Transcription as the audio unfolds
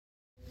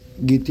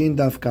Gittin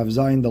Daf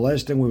Kavzayin. The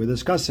last thing we were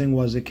discussing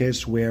was a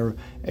case where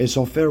a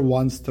sofer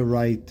wants to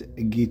write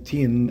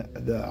Gittin,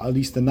 at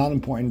least the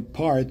non-important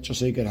part, just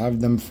so he could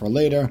have them for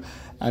later.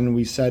 And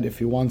we said if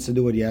he wants to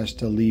do it, he has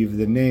to leave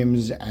the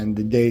names and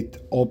the date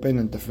open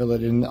and to fill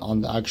it in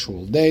on the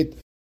actual date.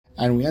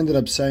 And we ended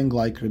up saying,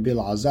 like Rabbi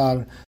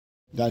Azar,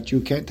 that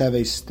you can't have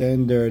a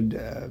standard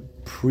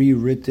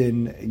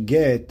pre-written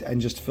get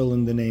and just fill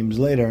in the names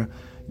later.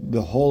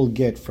 The whole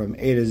get from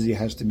A to Z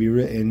has to be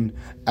written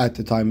at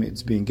the time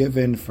it's being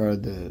given for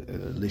the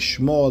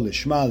Lishmo,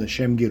 Lishma,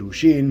 Lishem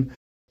Girushin.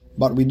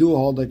 But we do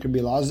hold like Rabbi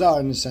Azar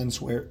in the sense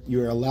where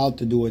you're allowed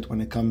to do it when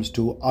it comes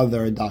to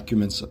other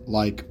documents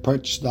like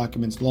purchase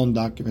documents, loan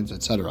documents,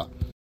 etc.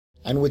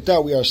 And with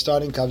that, we are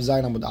starting Kav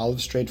Zayin Amud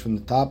Aleph straight from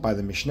the top by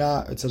the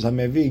Mishnah. It says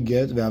Hamevi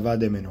get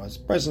ve'avad emenu. As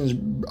a person is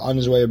on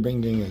his way of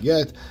bringing a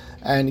get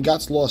and he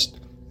gets lost.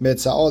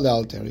 Metza'ol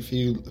alter. If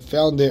you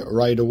found it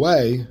right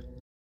away,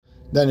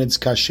 then it's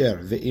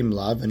kasher ve'im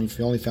lav, and if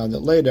you only found it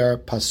later,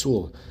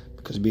 pasul,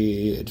 because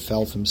it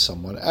fell from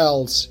someone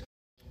else.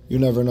 You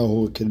never know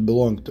who it could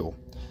belong to.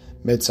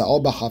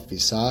 Metza'ol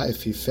b'hafisa.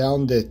 If you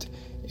found it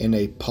in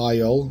a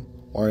pile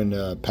or in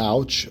a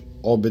pouch,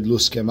 or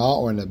bidluskema,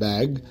 or in a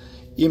bag.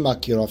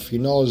 If he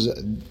knows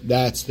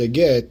that's the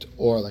get,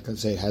 or like I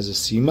say, it has a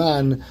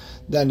siman,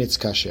 then it's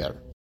kasher.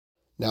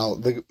 Now,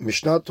 the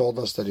Mishnah told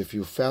us that if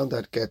you found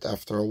that get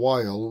after a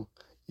while,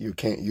 you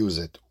can't use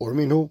it. Or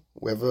minu,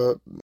 we have a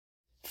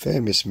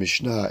famous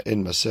Mishnah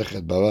in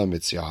Masechet Bava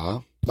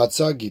Metziah.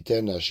 Matzah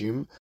Gittin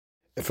Nashim.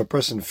 If a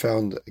person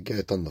found a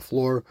get on the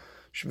floor,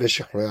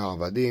 Shveshichrei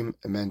Avadim,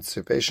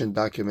 emancipation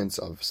documents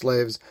of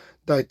slaves,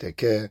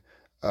 Daiteke,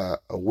 a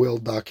will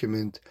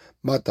document,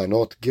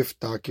 matanot, gift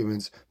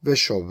documents,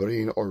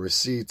 veshobrin, or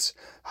receipts,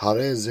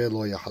 hare ze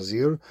lo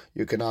yahazir.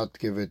 You cannot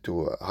give it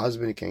to a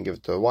husband, you can't give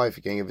it to a wife,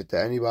 you can't give it to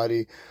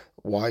anybody.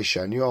 Why?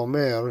 Shani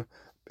omer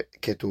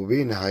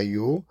ketubin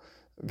hayu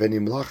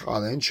venimlach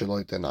alen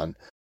shelo yitenan.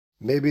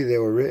 Maybe they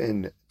were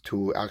written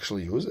to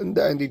actually use, and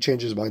then he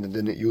changed his mind and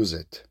didn't use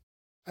it.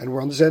 And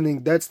we're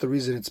understanding that's the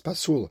reason it's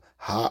pasul.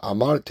 Ha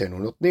amartenu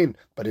notnin.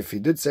 But if he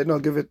did say no,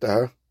 give it to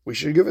her, we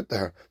should give it to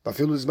her.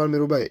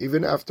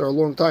 Even after a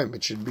long time,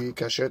 it should be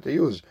kasher to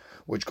use,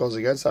 which goes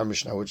against our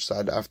Mishnah, which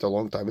said after a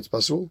long time it's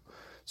pasul.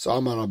 So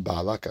Amar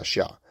Abba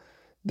kasha.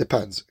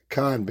 Depends.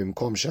 Kan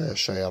bimkom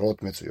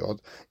shayarot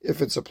metzuyot.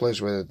 If it's a place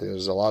where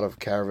there's a lot of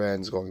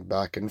caravans going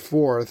back and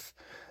forth,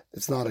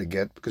 it's not a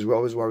get, because we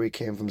always worry it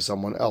came from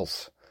someone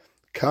else.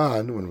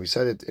 Kan, when we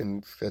said it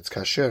in it's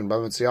kasher in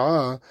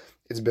Bava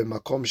it's been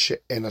makom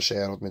she'ena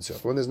shayarot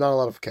mitzvot. When there's not a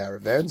lot of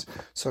caravans,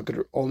 so it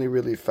could only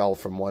really fell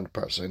from one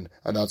person,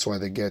 and that's why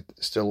the get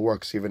still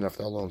works even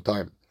after a long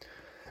time.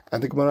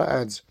 And the Gemara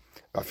adds,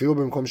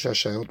 even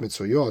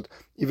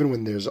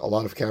when there's a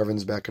lot of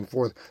caravans back and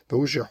forth,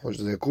 that's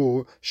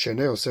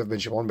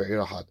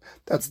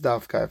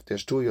dafka if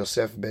there's two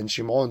Yosef ben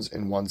Shimons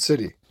in one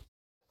city.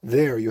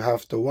 There you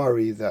have to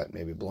worry that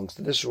maybe it belongs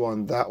to this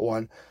one, that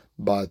one,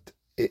 but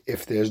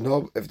if there's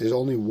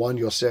only one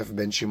Yosef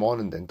ben Shimon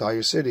in the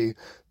entire city,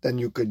 then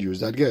you could use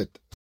that get.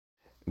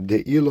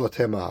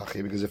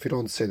 Because if you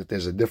don't say that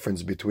there's a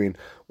difference between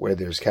where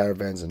there's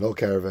caravans and no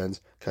caravans,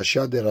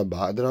 Kashya de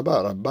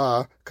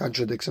Rabba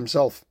contradicts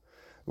himself.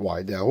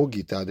 Why? There was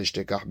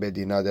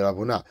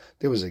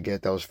a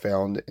get that was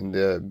found in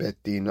the Bet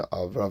Din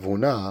of Rav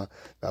Huna.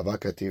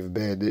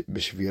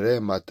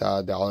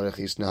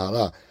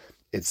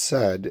 It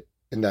said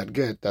in that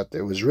get that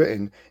it was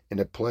written in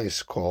a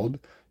place called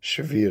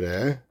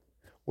Shvire,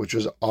 which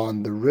was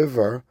on the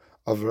river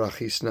of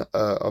Rachis,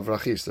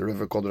 the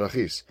river called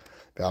Rachis.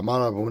 And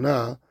Rav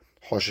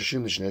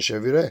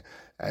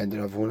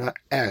Huna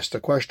asked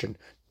a question: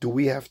 do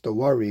we have to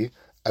worry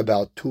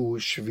about two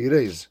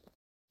Shvires?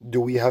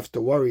 Do we have to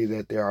worry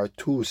that there are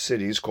two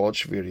cities called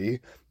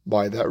Shviri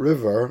by that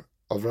river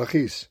of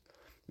Rachis?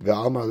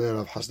 Told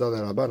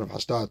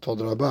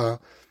Rabbah,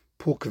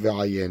 Puk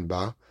ve'ayen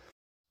ba.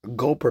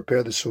 Go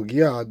prepare the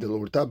sugya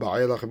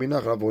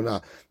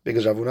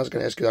because Rav Huna is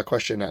going to ask you that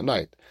question at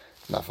night.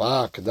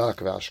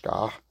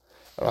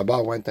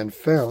 Rabbah went and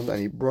found, and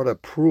he brought a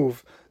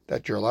proof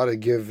that you're allowed to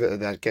give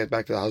that get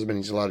back to the husband.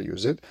 He's allowed to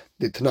use it.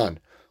 Ditnan,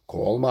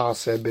 kol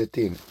ma'aseh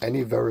betin,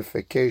 any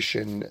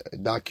verification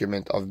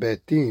document of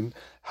betin,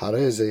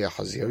 hareze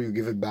yahazir, you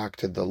give it back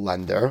to the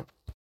lender.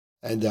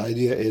 And the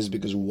idea is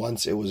because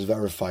once it was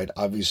verified,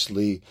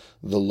 obviously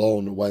the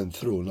loan went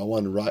through. No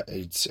one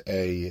writes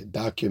a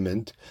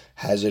document,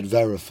 has it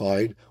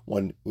verified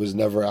when it was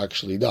never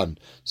actually done.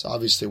 So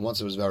obviously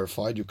once it was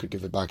verified, you could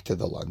give it back to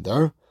the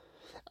lender.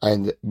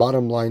 And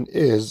bottom line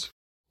is,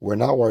 we're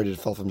not worried it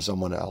fell from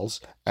someone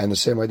else. And the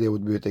same idea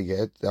would be with the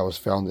get that was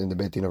found in the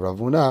Bet Din of Rav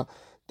Huna,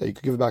 that you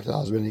could give it back to the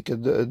husband, he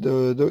could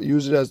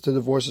use it as to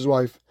divorce his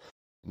wife.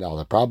 Now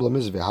the problem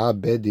is Rav Huna's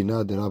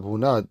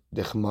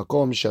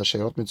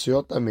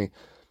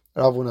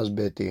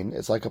Bet Din.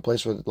 It's like a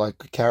place with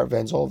like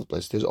caravans all over the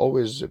place. There's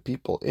always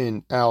people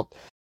in, out,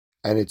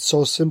 and it's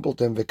so simple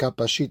to him.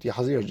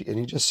 And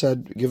he just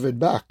said, give it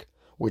back,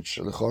 which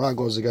l'chora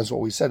goes against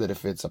what we said, that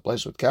if it's a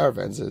place with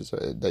caravans,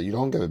 that you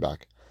don't give it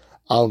back.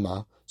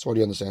 Alma. So what do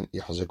you understand?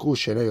 Yahzaku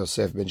Shene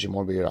Yosef ben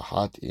Shimon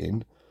be'irahat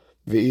in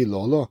ve'i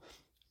lo lo.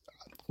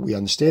 We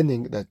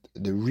understanding that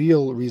the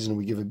real reason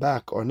we give it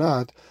back or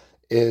not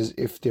is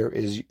if there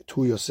is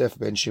two Yosef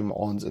ben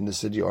Shimons in the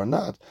city or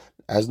not.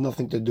 It has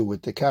nothing to do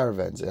with the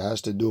caravans. It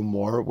has to do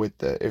more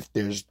with if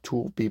there's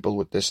two people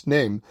with this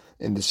name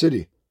in the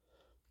city.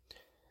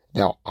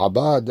 Now,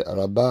 Abad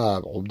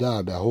Rabab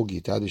Ubda Bahu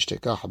Gitad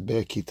Ishtekah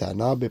Be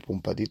Kitana Be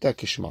Pumpadita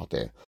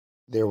Kishmate.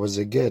 There was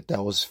a get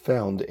that was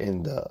found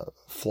in the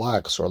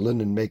flax or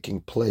linen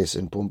making place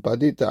in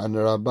Pumpadita, and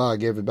Rabbah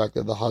gave it back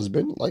to the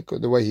husband, like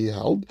the way he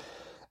held,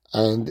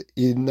 and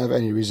he didn't have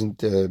any reason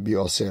to be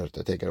osir,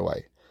 to take it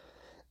away.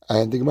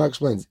 And the Gemara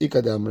explains,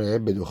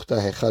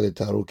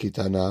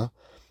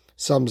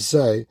 some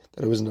say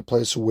that it was in a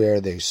place where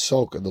they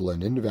soak the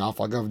linen,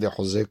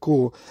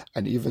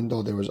 and even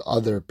though there was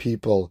other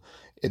people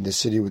in the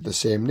city with the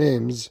same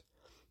names,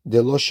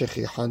 the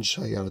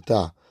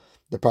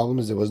problem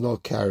is there was no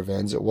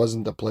caravans. It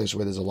wasn't a place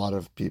where there's a lot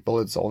of people.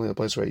 It's only a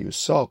place where you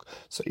soak.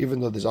 So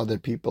even though there's other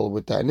people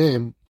with that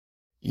name,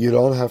 you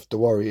don't have to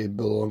worry. It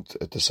belonged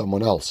to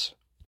someone else.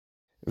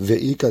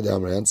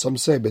 And some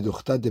say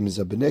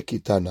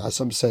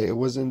some say it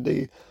was in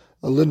the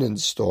linen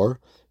store.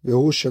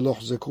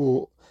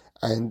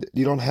 And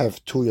you don't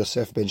have two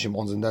Yosef ben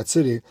Shimons in that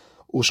city.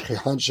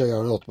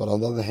 But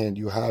on the other hand,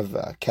 you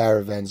have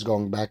caravans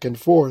going back and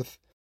forth.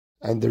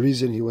 And the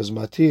reason he was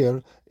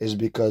matir is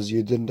because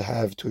you didn't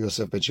have two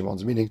Yosef ben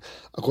Shimons. Meaning,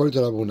 according to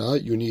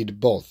Rabuna, you need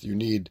both. You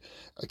need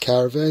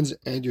caravans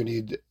and you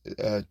need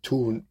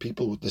two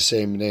people with the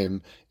same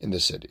name in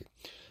the city.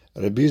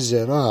 Rabbi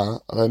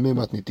Zera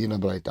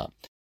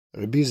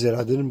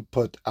didn't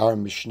put our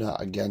Mishnah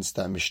against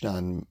that Mishnah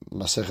in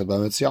Masechet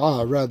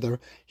B'Metziah. Rather,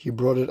 he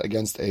brought it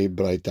against a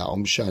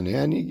Braita,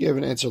 and he gave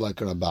an answer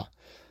like Rabbah.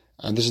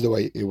 And this is the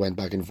way it went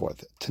back and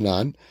forth.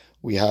 Tanan,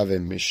 we have a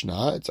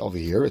Mishnah, it's over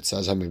here, it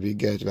says,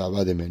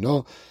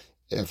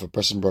 if a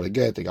person brought a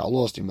get, they got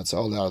lost, found it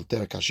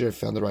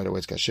right away,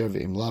 it's kasher,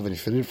 and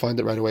if he didn't find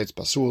it right away, it's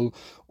pasul,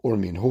 or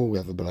minhu, we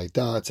have a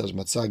baraita, it says,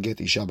 matzah get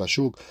isha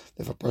bashuk,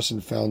 if a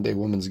person found a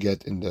woman's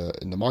get in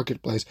the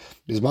marketplace,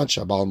 if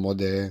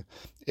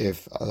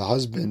the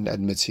husband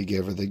admits he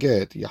gave her the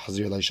get,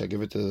 yahzir laisha,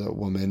 give it to the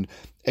woman,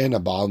 and a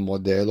baal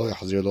modeh, lo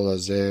yahzir lo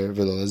lazeh,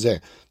 velo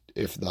lazeh.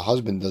 If the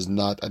husband does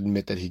not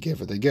admit that he gave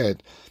her the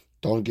get,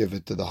 don't give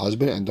it to the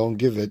husband and don't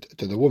give it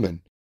to the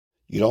woman.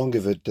 You don't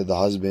give it to the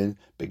husband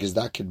because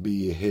that could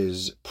be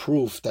his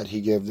proof that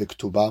he gave the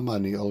ketubah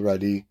money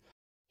already.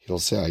 He'll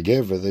say, I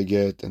gave her the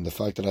get, and the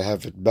fact that I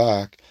have it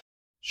back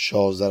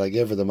shows that I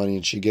gave her the money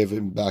and she gave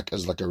it back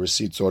as like a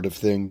receipt sort of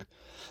thing.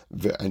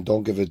 And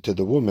don't give it to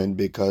the woman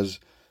because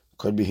it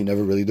could be he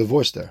never really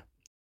divorced her.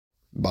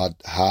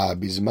 But but if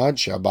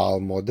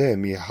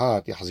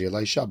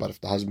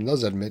the husband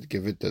does admit,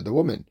 give it to the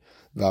woman.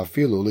 Even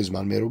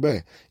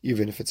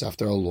if it's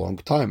after a long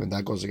time, and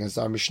that goes against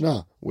our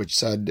Mishnah, which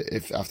said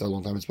if after a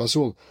long time it's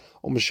pasul.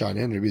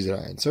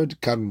 Answered,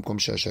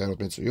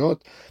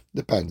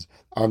 depends.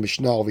 Our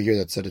Mishnah over here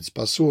that said it's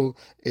pasul,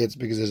 it's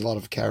because there's a lot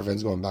of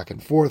caravans going back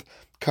and forth.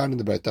 Kan in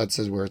the Braitat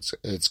says where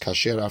it's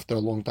kasher after a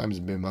long time, is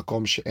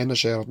b'makom she'ena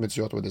she'erot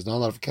mitzuyot, where there's not a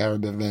lot of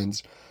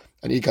caravans.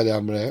 And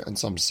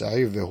some say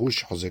and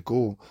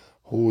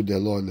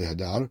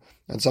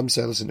some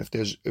say, listen,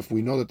 if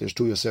we know that there's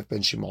two Yosef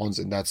ben Shimons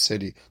in that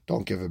city,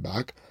 don't give it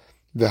back.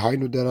 And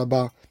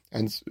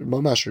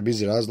Mamash Rabbi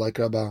Zera is like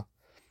Rabbah,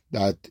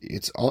 that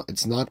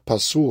it's not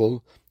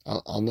pasul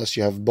unless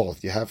you have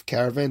both. You have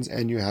caravans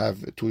and you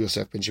have two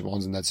Yosef ben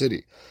Shimons in that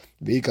city.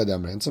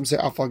 And some say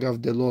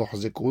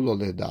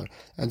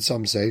and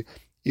some say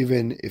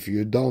even if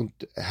you don't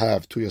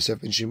have two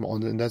Yosef ben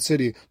Shimon in that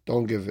city,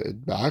 don't give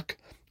it back.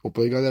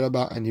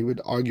 And he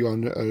would argue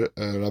on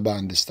Rabbah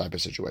in this type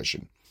of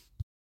situation.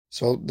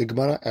 So the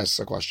Gemara asks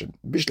a question.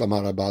 I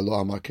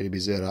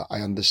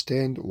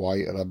understand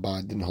why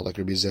Rabbah didn't hold like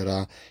Rabbi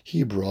Zera.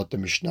 He brought the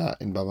Mishnah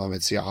in Bava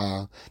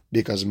Metziah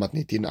because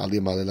matnitin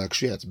alim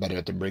alelakshia. It's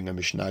better to bring a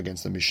Mishnah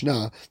against the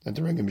Mishnah than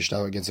to bring a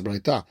Mishnah against the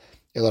Braita.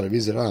 Rabbi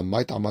Zera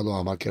might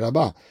amalo amar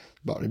Rabbah.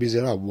 But Rabbi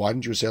Zera, why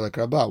didn't you say like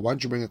Rabbah? Why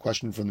didn't you bring a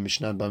question from the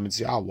Mishnah in Bava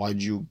Metziah? Why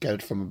did you get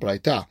it from a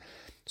Braita?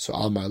 So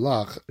Al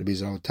Malach, Rabbi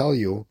Zera will tell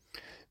you,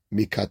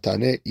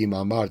 Mikatane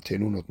imamar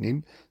tenu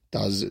notnin.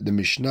 Does the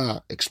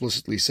Mishnah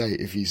explicitly say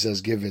if he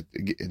says give it,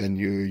 then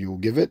you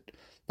give it?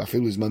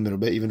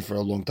 Even for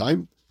a long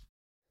time?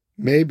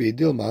 Maybe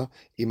Dilma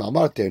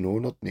imamar tenu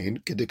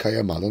notnin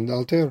kedekayamalan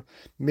dalter.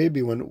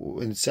 Maybe when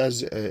it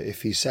says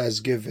if he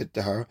says give it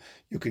to her,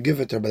 you could give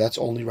it to her, but that's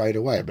only right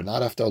away, but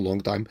not after a long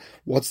time.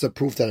 What's the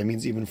proof that it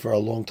means even for a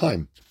long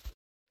time?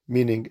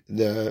 Meaning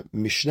the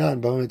Mishnah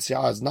and Bava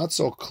Metziah is not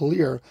so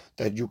clear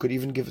that you could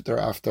even give it to her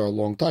after a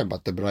long time.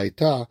 But the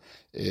Braita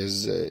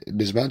is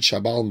Bizman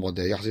Shabal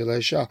Modeh Yahzir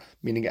Laisha,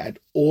 meaning at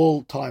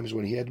all times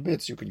when he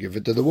admits, you could give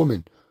it to the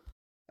woman.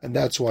 And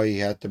that's why he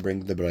had to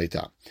bring the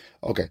Braita.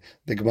 Okay,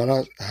 the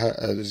Gemara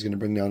is going to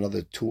bring down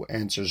another two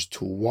answers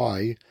to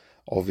why.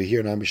 Over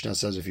here, now Mishnah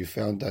says if you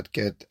found that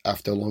get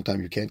after a long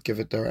time, you can't give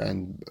it to her,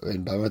 and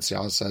Bava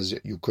Metziah says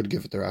you could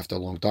give it to her after a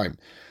long time.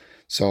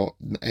 So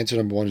answer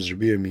number one is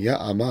Rabbi Yirmiyah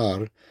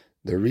Amar.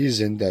 The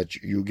reason that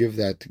you give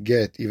that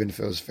get, even if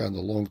it was found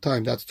a long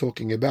time, that's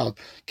talking about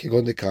the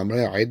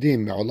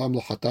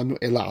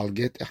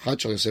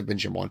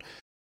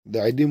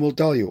Idim will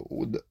tell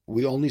you,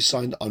 we only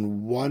signed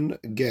on one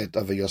get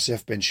of a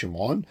Yosef ben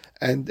Shimon,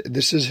 and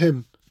this is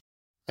him.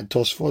 And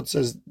Tosfot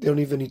says they don't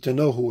even need to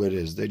know who it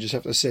is. They just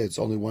have to say it's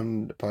only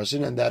one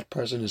person, and that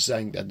person is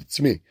saying that it's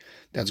me.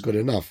 That's good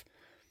enough.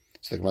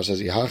 So the Gemara says,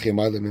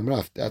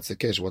 if that's the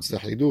case, what's the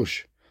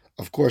Hidush?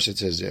 Of course it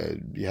says,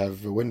 you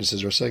have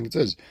witnesses who are saying it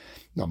is.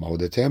 No,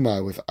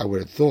 if I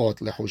would have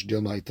thought,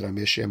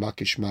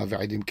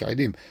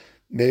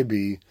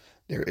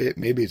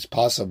 maybe it's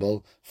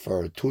possible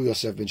for two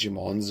Yosef ben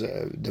Shimons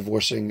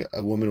divorcing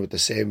a woman with the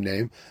same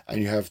name,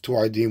 and you have two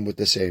Idim with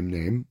the same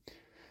name.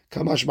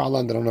 Kamash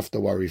Ma'alan, they don't have to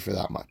worry for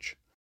that much.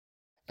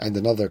 And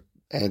another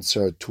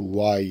answer to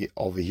why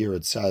over here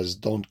it says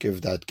don't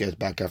give that get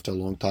back after a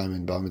long time,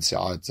 in Bamid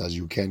Si'ah it says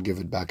you can't give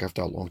it back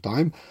after a long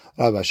time.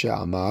 Rav Ashi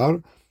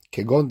Amar,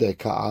 Kegon de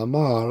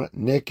Ka'amar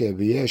neke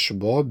v'yesh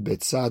bo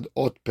betzad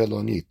ot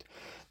pelonit.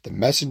 The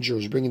messenger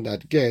who's bringing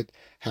that get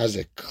has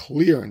a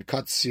clear and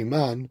cut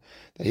siman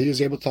that he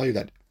is able to tell you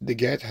that the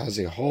get has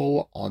a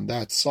hole on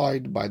that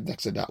side by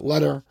next to that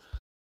letter.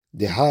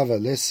 Dehava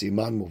le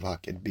siman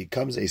muvhak. It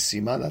becomes a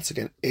siman, that's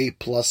like an A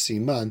plus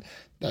siman,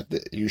 that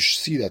you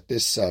see that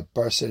this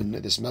person,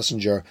 this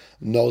messenger,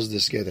 knows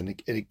this get,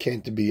 and it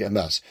can't be a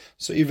mess.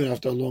 So even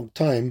after a long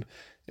time,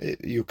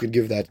 you could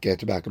give that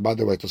get back. And by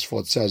the way,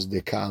 Tosfot says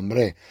the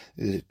ka'amre,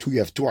 you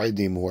have two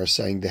idim who are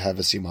saying they have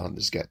a siman on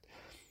this get.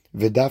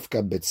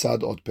 V'dafka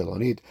betzad ot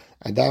pelonit,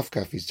 and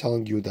dafka, if he's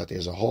telling you that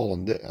there's a hole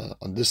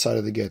on this side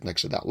of the get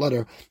next to that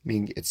letter,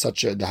 meaning it's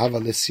such a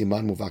dehava le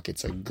siman muvhak,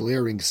 it's a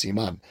glaring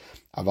siman.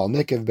 Aval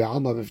nekev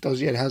be'alma, if it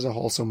tells you it has a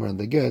hole somewhere in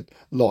the get,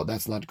 lo,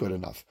 that's not good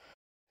enough.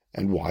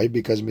 And why?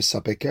 Because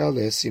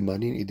misapekele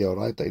simanin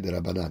ideoraita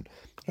iderabanan.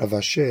 Rav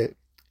Ashi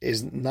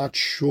is not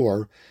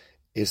sure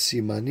is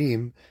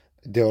simanim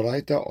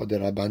deoraita or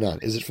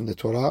derabanan. Is it from the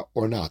Torah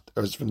or not?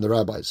 Or is it from the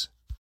rabbis?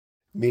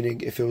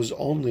 Meaning, if it was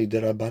only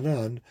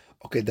derabanan,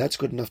 okay, that's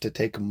good enough to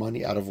take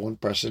money out of one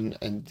person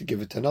and give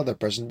it to another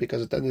person,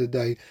 because at the end of the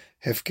day,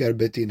 hefker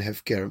betin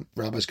hefker,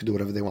 rabbis can do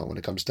whatever they want when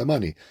it comes to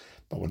money.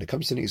 But when it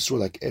comes to an isur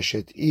like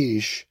eshet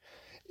ish,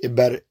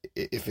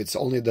 if it's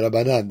only the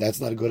Rabbanan, that's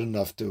not good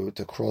enough to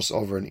cross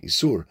over an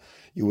Isur.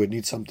 You would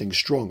need something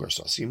stronger.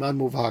 So Siman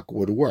Muvhak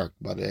would work,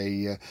 but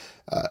a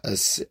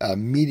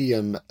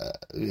medium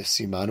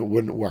Siman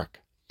wouldn't work.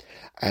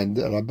 And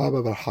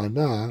Rabba Bar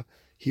Hana,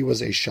 he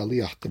was a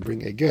Shaliach to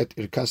bring a get,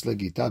 Irkas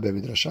Lagita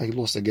Be'midrashah, he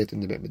lost a get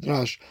in the Beit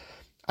Midrash.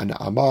 And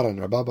Amar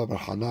and Rabba Bar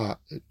Hana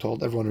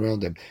told everyone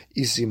around him,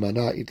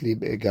 Isimana itli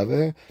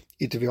be'gaveh,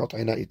 itviot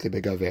aina itli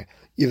be'gaveh.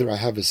 Either I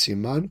have a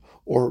siman,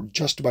 or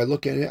just by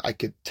looking at it, I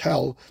could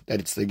tell that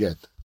it's the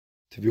get.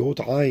 Tviot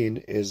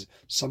ayin is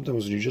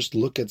sometimes when you just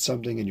look at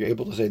something and you're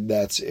able to say,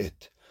 that's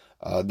it.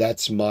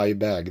 That's my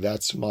bag.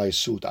 That's my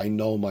suit. I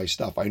know my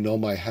stuff. I know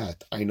my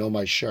hat. I know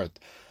my shirt.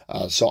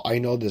 So I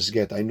know this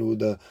get. I knew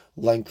the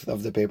length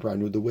of the paper. I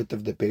knew the width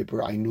of the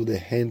paper. I knew the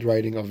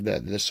handwriting of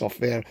the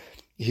software.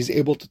 He's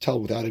able to tell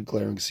without a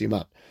glaring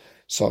siman.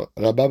 So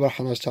Rabba Bar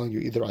Hana is telling you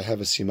either I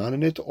have a siman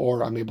in it,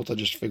 or I'm able to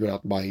just figure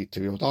out my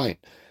tviot ayin.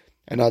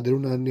 And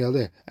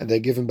they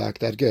give him back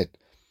that get.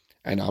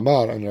 And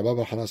Amar and Rabba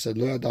Bar Hana said,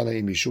 Lo yadana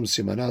im mishum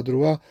simana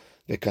adrua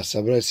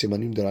v'kasabre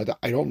simanim deoraita.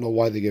 I don't know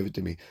why they gave it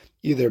to me.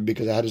 Either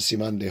because I had a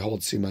siman, they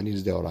hold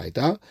simanim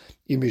deoraita,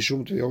 im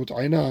mishum tviot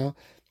ayna,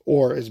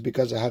 or it's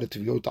because I had a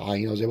tviot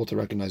ayin, I was able to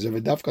recognize it.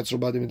 Dafka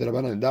tzrubadim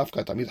midrabanan,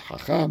 dafka tamid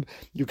hacham,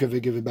 you can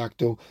give it back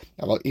to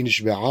aval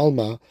inish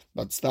ve'alma,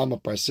 but stam a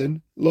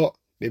person, lo,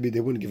 maybe they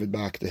wouldn't give it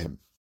back to him.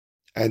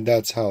 And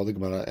that's how the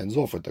Gemara ends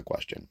off with the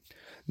question.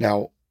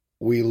 Now,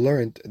 we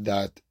learned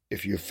that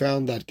if you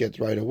found that get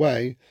right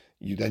away,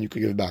 then you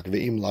could give it back.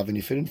 Ve'im lav, and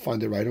if you didn't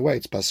find it right away,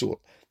 it's pasul.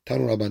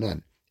 Tanu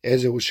Rabbanan,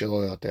 ezehu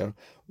shelo yater,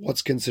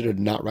 what's considered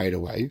not right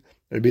away?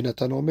 Rabbi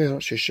Natan Omer,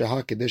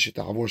 sheshaha kedesh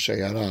ta'avor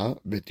shayara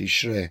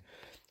v'tishrei.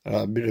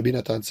 Rabbi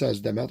Natan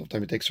says the amount of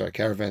time it takes for a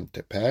caravan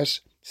to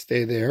pass,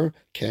 stay there,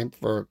 camp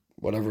for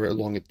whatever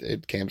long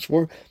it camps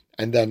for,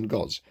 and then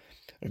goes.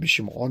 Rabbi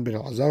Shimon ben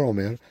Azar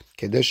Omer,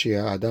 kedesh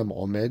adam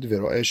omed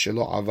v'ro'eh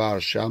shelo avar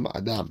sham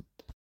adam.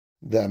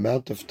 The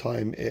amount of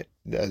time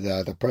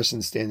the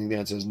person standing there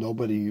and says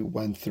nobody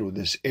went through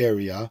this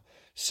area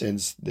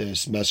since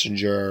this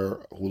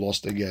messenger who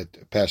lost the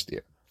get passed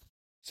here.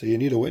 So you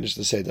need a witness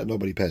to say that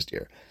nobody passed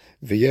here.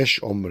 V'yesh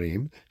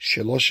omrim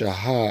shelo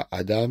shaha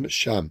adam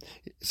sham.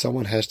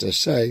 Someone has to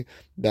say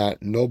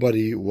that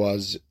nobody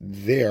was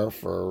there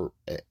for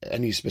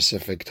any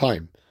specific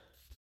time.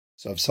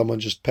 So if someone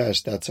just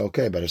passed, that's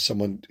okay. But if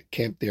someone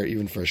camped there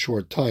even for a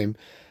short time,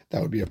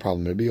 that would be a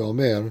problem. Rabbi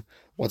Omer,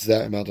 what's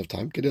that amount of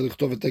time?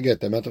 The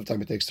amount of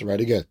time it takes to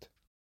write a get.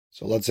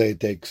 So let's say it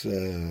takes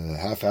a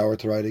half hour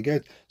to write a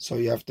get. So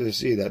you have to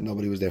see that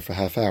nobody was there for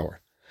half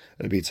hour.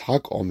 Rabbi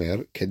Yitzhak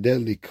Omer,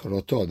 kedel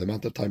likroto, the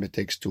amount of time it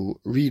takes to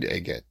read a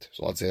get.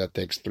 So let's say that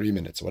takes 3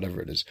 minutes,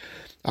 whatever it is.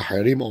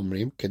 Aharim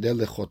Omrim,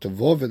 kedel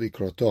lechotovo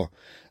velikroto.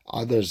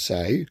 Others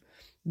say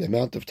the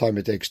amount of time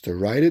it takes to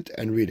write it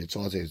and read it.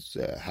 So let's say it's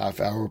a half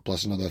hour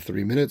plus another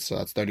 3 minutes, so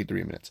that's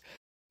 33 minutes.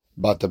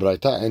 But the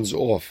Braita ends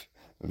off,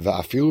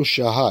 Va'afilu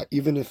shaha,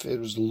 even if it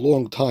was a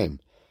long time.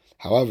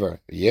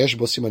 However, yesh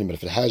bo simanim, but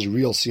if it has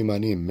real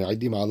simanim,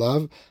 me'idim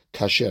alav,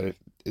 kasher,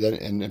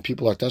 and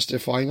people are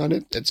testifying on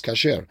it, it's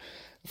kasher.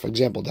 For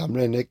example, if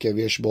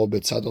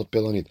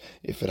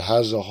it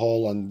has a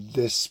hole on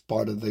this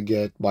part of the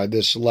get by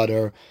this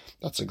letter,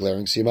 that's a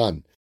glaring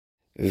siman.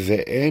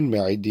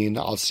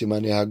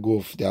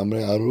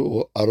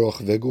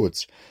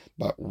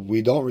 But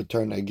we don't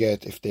return a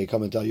get if they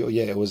come and tell you,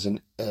 yeah, it was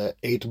an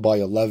 8 by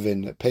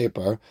 11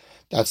 paper.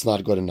 That's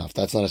not good enough.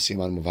 That's not a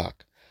siman muvak.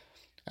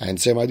 And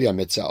same idea,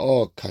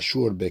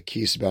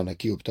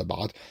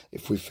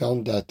 if we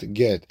found that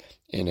get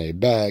in a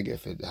bag,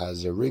 if it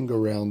has a ring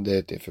around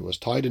it, if it was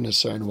tied in a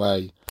certain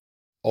way,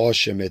 or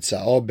if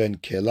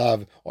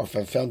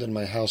I found it in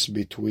my house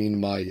between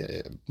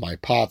my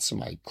pots,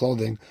 my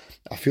clothing,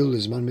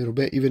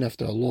 even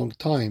after a long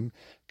time,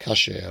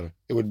 kasher,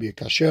 it would be a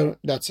kasher.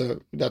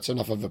 That's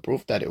enough of a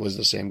proof that it was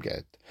the same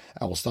get.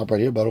 I will stop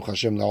right here. Baruch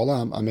Hashem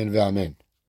la'olam. Amen ve'amen.